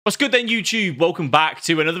What's good then, YouTube? Welcome back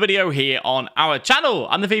to another video here on our channel.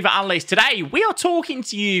 I'm the FIFA Analyst. Today, we are talking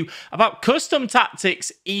to you about custom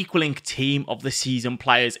tactics equaling Team of the Season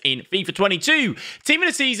players in FIFA 22. Team of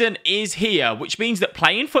the Season is here, which means that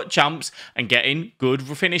playing FUT Champs and getting good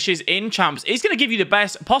finishes in Champs is going to give you the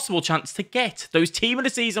best possible chance to get those Team of the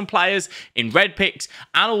Season players in red picks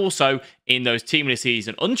and also in those Team of the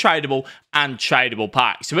Season untradeable and tradable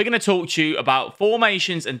packs. So we're going to talk to you about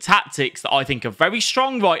formations and tactics that I think are very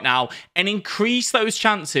strong right now and increase those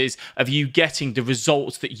chances of you getting the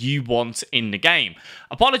results that you want in the game.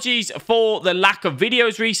 Apologies for the lack of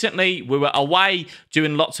videos recently. We were away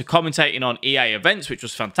doing lots of commentating on EA events, which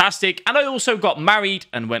was fantastic. And I also got married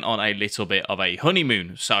and went on a little bit of a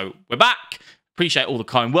honeymoon. So we're back. Appreciate all the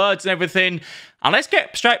kind words and everything. And let's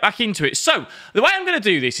get straight back into it. So the way I'm going to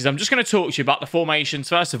do this is I'm just going to talk to you about the formations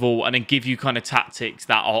first of all, and then give you kind of tactics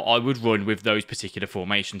that I would run with those particular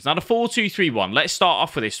formations. Now the 4-2-3-1, let's start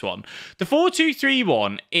off with this one. The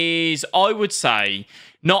 4-2-3-1 is, I would say,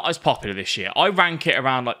 not as popular this year. I rank it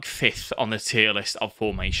around like 5th on the tier list of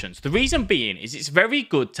formations. The reason being is it's very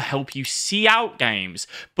good to help you see out games,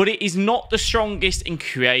 but it is not the strongest in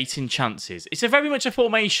creating chances. It's very much a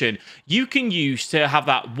formation you can use to have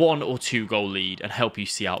that 1 or 2 goal lead and help you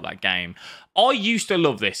see out that game. I used to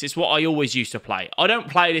love this. It's what I always used to play. I don't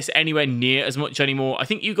play this anywhere near as much anymore. I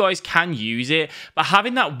think you guys can use it, but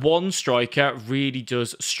having that one striker really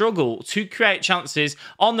does struggle to create chances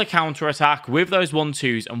on the counter-attack with those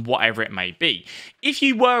 1-2s and whatever it may be. If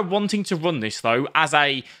you were wanting to run this, though, as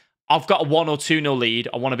a I've got a 1 or 2-0 lead,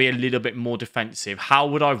 I want to be a little bit more defensive, how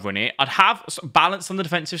would I run it? I'd have balance on the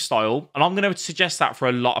defensive style, and I'm going to suggest that for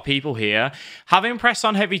a lot of people here. Having press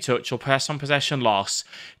on heavy touch or press on possession loss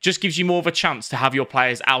just gives you more of a chance to have your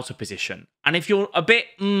players out of position. And if you're a bit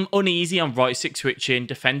uneasy on right stick switching,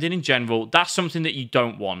 defending in general, that's something that you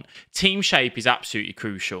don't want. Team shape is absolutely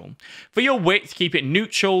crucial. For your width, keep it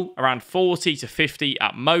neutral, around 40 to 50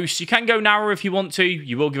 at most. You can go narrower if you want to.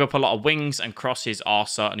 You will give up a lot of wings, and crosses are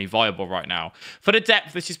certainly viable right now. For the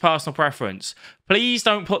depth, this is personal preference. Please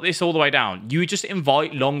don't put this all the way down. You just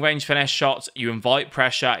invite long-range finesse shots. You invite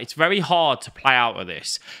pressure. It's very hard to play out of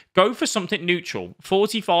this. Go for something neutral.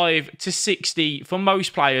 45 to 60 for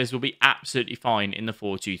most players will be absolutely fine in the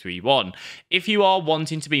 4-2-3-1. If you are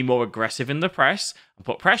wanting to be more aggressive in the press and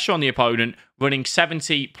put pressure on the opponent, running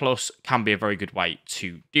 70 plus can be a very good way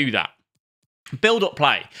to do that. Build-up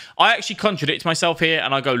play. I actually contradict myself here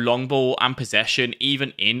and I go long ball and possession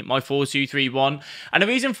even in my 4-2-3-1. And the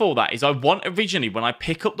reason for that is I want originally when I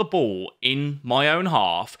pick up the ball in my own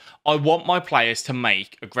half, I want my players to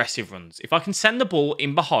make aggressive runs. If I can send the ball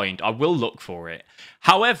in behind, I will look for it.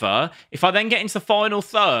 However, if I then get into the final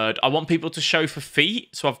third, I want people to show for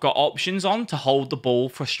feet. So I've got options on to hold the ball,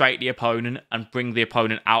 frustrate the opponent and bring the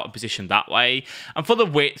opponent out of position that way. And for the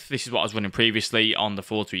width, this is what I was running previously on the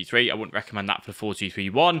 4-3-3. I wouldn't recommend that for the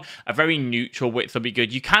 4-2-3-1. A very neutral width will be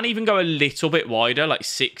good. You can even go a little bit wider, like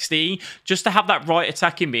 60, just to have that right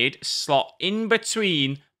attacking mid slot in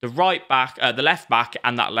between the right back, the left back,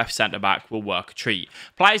 and that left centre back will work a treat.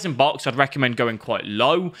 Players in box, I'd recommend going quite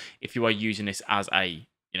low if you are using this as a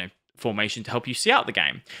formation to help you see out the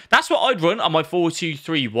game. That's what I'd run on my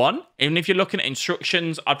 4-2-3-1. Even if you're looking at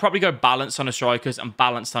instructions, I'd probably go balance on the strikers and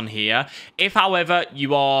balance on here. If, however,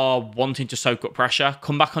 you are wanting to soak up pressure,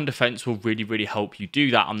 come back on defense will really, really help you do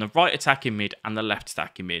that on the right attacking mid and the left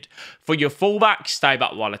attacking mid. For your fullback, stay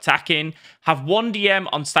back while attacking. Have one DM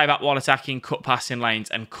on stay back while attacking, cut passing lanes,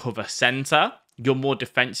 and cover centre. Your more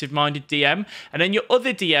defensive-minded DM. And then your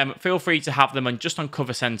other DM, feel free to have them just on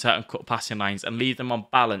cover centre and cut passing lanes and leave them on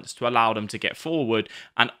balance to allow them to get forward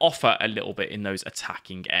and offer a little bit in those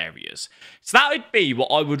attacking areas. So that would be what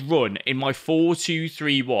I would run in my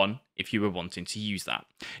 4-2-3-1 if you were wanting to use that.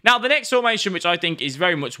 Now, the next formation, which I think is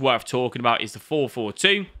very much worth talking about, is the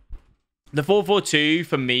 4-4-2. The 4-4-2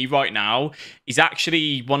 for me right now is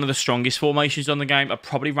actually one of the strongest formations on the game. I'd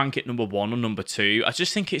probably rank it number 1 or number 2. I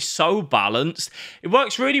just think it's so balanced. It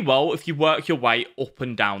works really well if you work your way up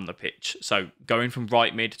and down the pitch. So going from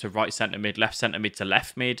right mid to right centre mid, left centre mid to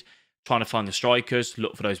left mid, trying to find the strikers,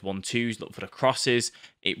 look for those 1-2s, look for the crosses.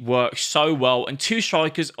 It works so well. And 2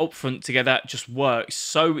 strikers up front together just works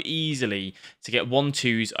so easily to get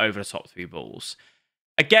 1-2s over the top 3 balls.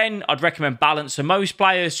 Again, I'd recommend balance for most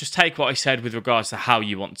players. Just take what I said with regards to how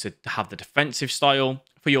you want to have the defensive style.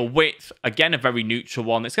 For your width, again, a very neutral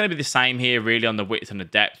one. It's going to be the same here, really, on the width and the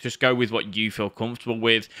depth. Just go with what you feel comfortable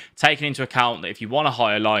with, taking into account that if you want a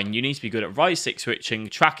higher line, you need to be good at right stick switching,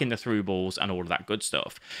 tracking the through balls, and all of that good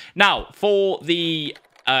stuff. Now, for the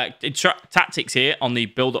tactics here on the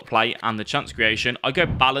build-up play and the chance creation, I go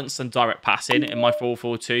balanced and direct passing in my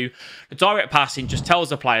 4-4-2. The direct passing just tells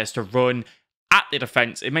the players to run at the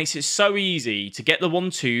defense. It makes it so easy to get the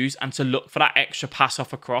 1-2s and to look for that extra pass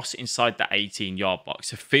off across inside the 18-yard box.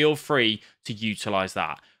 So feel free to utilize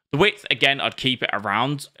that. The width, again, I'd keep it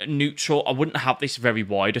around neutral. I wouldn't have this very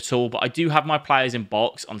wide at all, but I do have my players in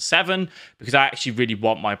box on 7 because I actually really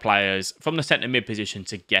want my players from the centre mid position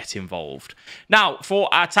to get involved. Now,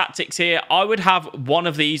 for our tactics here, I would have one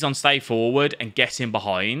of these on stay forward and get in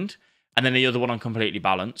behind, and then the other one on completely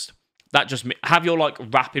balanced. That just have your like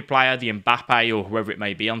rapid player, the Mbappe or whoever it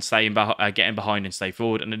may be, on getting behind and stay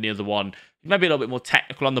forward, and then the other one maybe a little bit more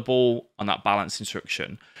technical on the ball on that balance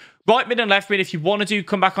instruction. Right mid and left mid, if you want to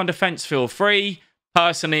come back on defense, feel free.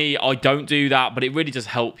 Personally, I don't do that, but it really does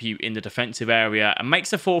help you in the defensive area and makes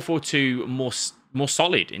the 4-4-2 more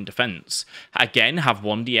solid in defense. Again, have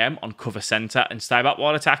one DM on cover center and stay back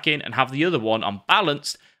while attacking, and have the other one on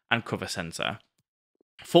balanced and cover center.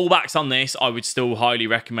 Fullbacks on this, I would still highly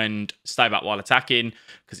recommend stay back while attacking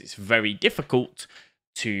because it's very difficult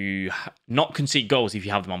to not concede goals if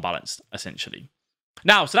you have them unbalanced, essentially.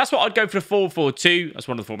 Now, so that's what I'd go for the 4-4-2. That's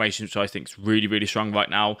one of the formations which I think is really, really strong right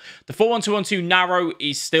now. The 4-1-2-1-2 narrow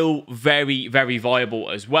is still very, very viable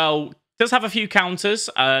as well. Does have a few counters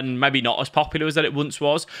and maybe not as popular as that it once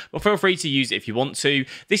was, but feel free to use it if you want to.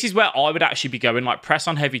 This is where I would actually be going, like press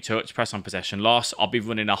on heavy touch, press on possession loss. I'll be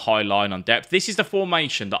running a high line on depth. This is the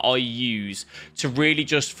formation that I use to really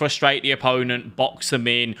just frustrate the opponent, box them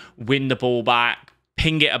in, win the ball back,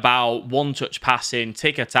 ping it about, one-touch passing,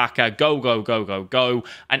 tiki-taka, go, go, go, go, go,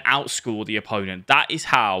 and outscore the opponent. That is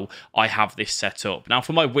how I have this set up. Now,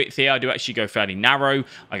 for my width here, I do actually go fairly narrow.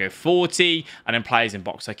 I go 40, and then players in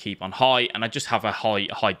box I keep on high, and I just have a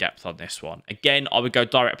high depth on this one. Again, I would go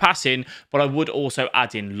direct passing, but I would also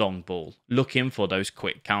add in long ball, looking for those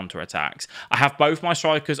quick counter-attacks. I have both my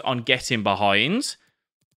strikers on getting behind,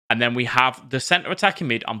 and then we have the centre attacking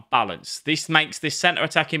mid on balance. This makes this centre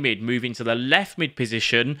attacking mid move into the left mid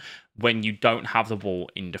position when you don't have the ball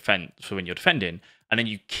in defence, so when you're defending. And then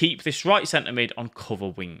you keep this right centre mid on cover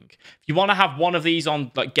wing. If you want to have one of these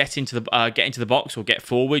on like get into the box or get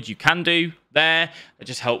forward, you can do there. It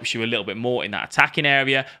just helps you a little bit more in that attacking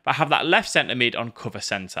area. But have that left centre mid on cover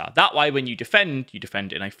centre. That way, when you defend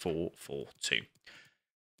in a 4-4-2.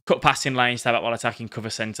 Cut passing lane, stay back while attacking, cover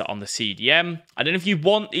center on the CDM. And then if you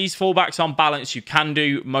want these fullbacks on balance, you can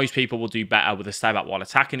do. Most people will do better with a stay back while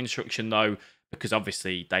attacking instruction though, because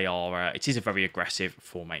obviously they are. It is a very aggressive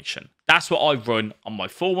formation. That's what I run on my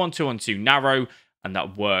 4-1-2-1-2 narrow, and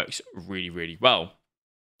that works really, really well.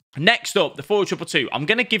 Next up, the 4-2-2-2. I'm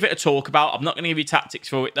going to give it a talk about. I'm not going to give you tactics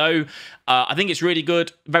for it, though. I think it's really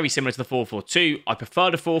good. Very similar to the 4-4-2. I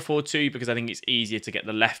prefer the 4-4-2 because I think it's easier to get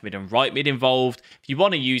the left mid and right mid involved. If you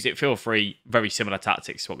want to use it, feel free. Very similar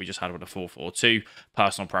tactics to what we just had with the 4-4-2.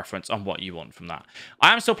 Personal preference on what you want from that.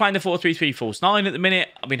 I am still playing the 4-3-3 false 9 at the minute.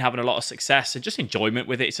 I've been having a lot of success and just enjoyment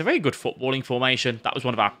with it. It's a very good footballing formation. That was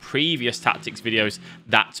one of our previous tactics videos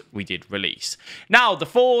that we did release. Now, the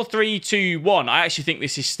 4-3-2-1. I actually think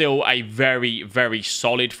this is still a very, very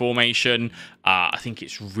solid formation. I think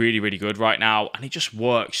it's really, really good right now, and it just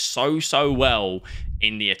works so well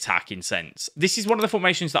in the attacking sense. This is one of the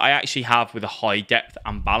formations that I actually have with a high depth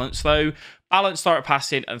and balance, though. Balance, direct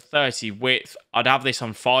passing, and 30 width. I'd have this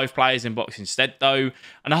on 5 players in box instead, though.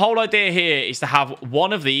 And the whole idea here is to have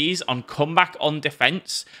one of these on comeback on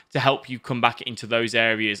defense to help you come back into those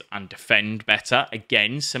areas and defend better.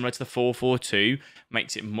 Again, similar to the 4-4-2,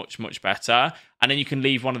 makes it much better. And then you can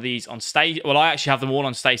leave one of these on stay. Well, I actually have them all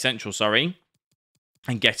on stay central, sorry.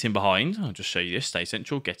 And get in behind. I'll just show you this. Stay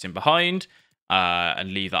central, get in behind.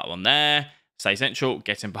 And leave that one there. Stay central,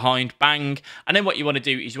 get in behind, bang. And then what you want to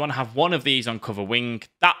do is you want to have one of these on cover wing,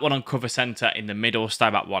 that one on cover center in the middle, stay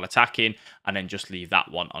back while attacking, and then just leave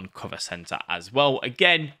that one on cover center as well.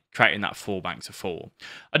 Again, creating that 4 banks of 4.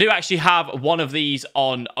 I do actually have one of these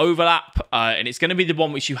on overlap, and it's going to be the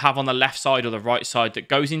one which you have on the left side or the right side that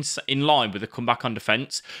goes in line with the comeback on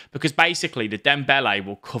defense, because basically the Dembele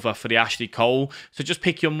will cover for the Ashley Cole. So just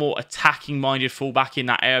pick your more attacking-minded fullback in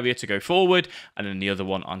that area to go forward, and then the other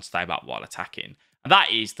one on stay back while attacking. And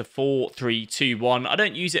that is the 4-3-2-1. I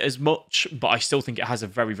don't use it as much, but I still think it has a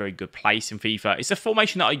very, very good place in FIFA. It's a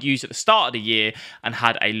formation that I used at the start of the year and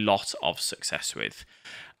had a lot of success with.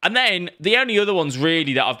 And then the only other ones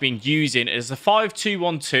really that I've been using is the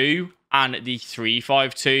 5-2-1-2 and the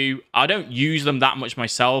 3-5-2. I don't use them that much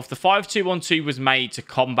myself. The 5-2-1-2 was made to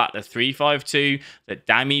combat the 3-5-2 that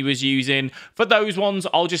Dami was using. For those ones,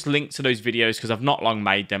 I'll just link to those videos because I've not long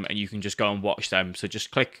made them and you can just go and watch them. So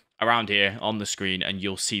just click around here on the screen and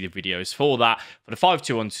you'll see the videos for that, for the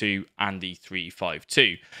 5-2-1-2 and the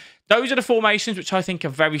 3-5-2. Those are the formations which I think are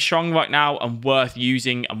very strong right now and worth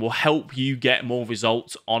using and will help you get more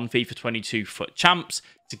results on FIFA 22 FUT Champs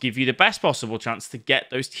to give you the best possible chance to get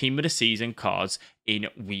those Team of the Season cards in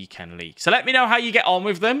Weekend League. So let me know how you get on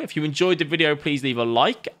with them. If you enjoyed the video, please leave a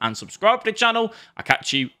like and subscribe to the channel. I'll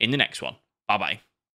catch you in the next one. Bye-bye.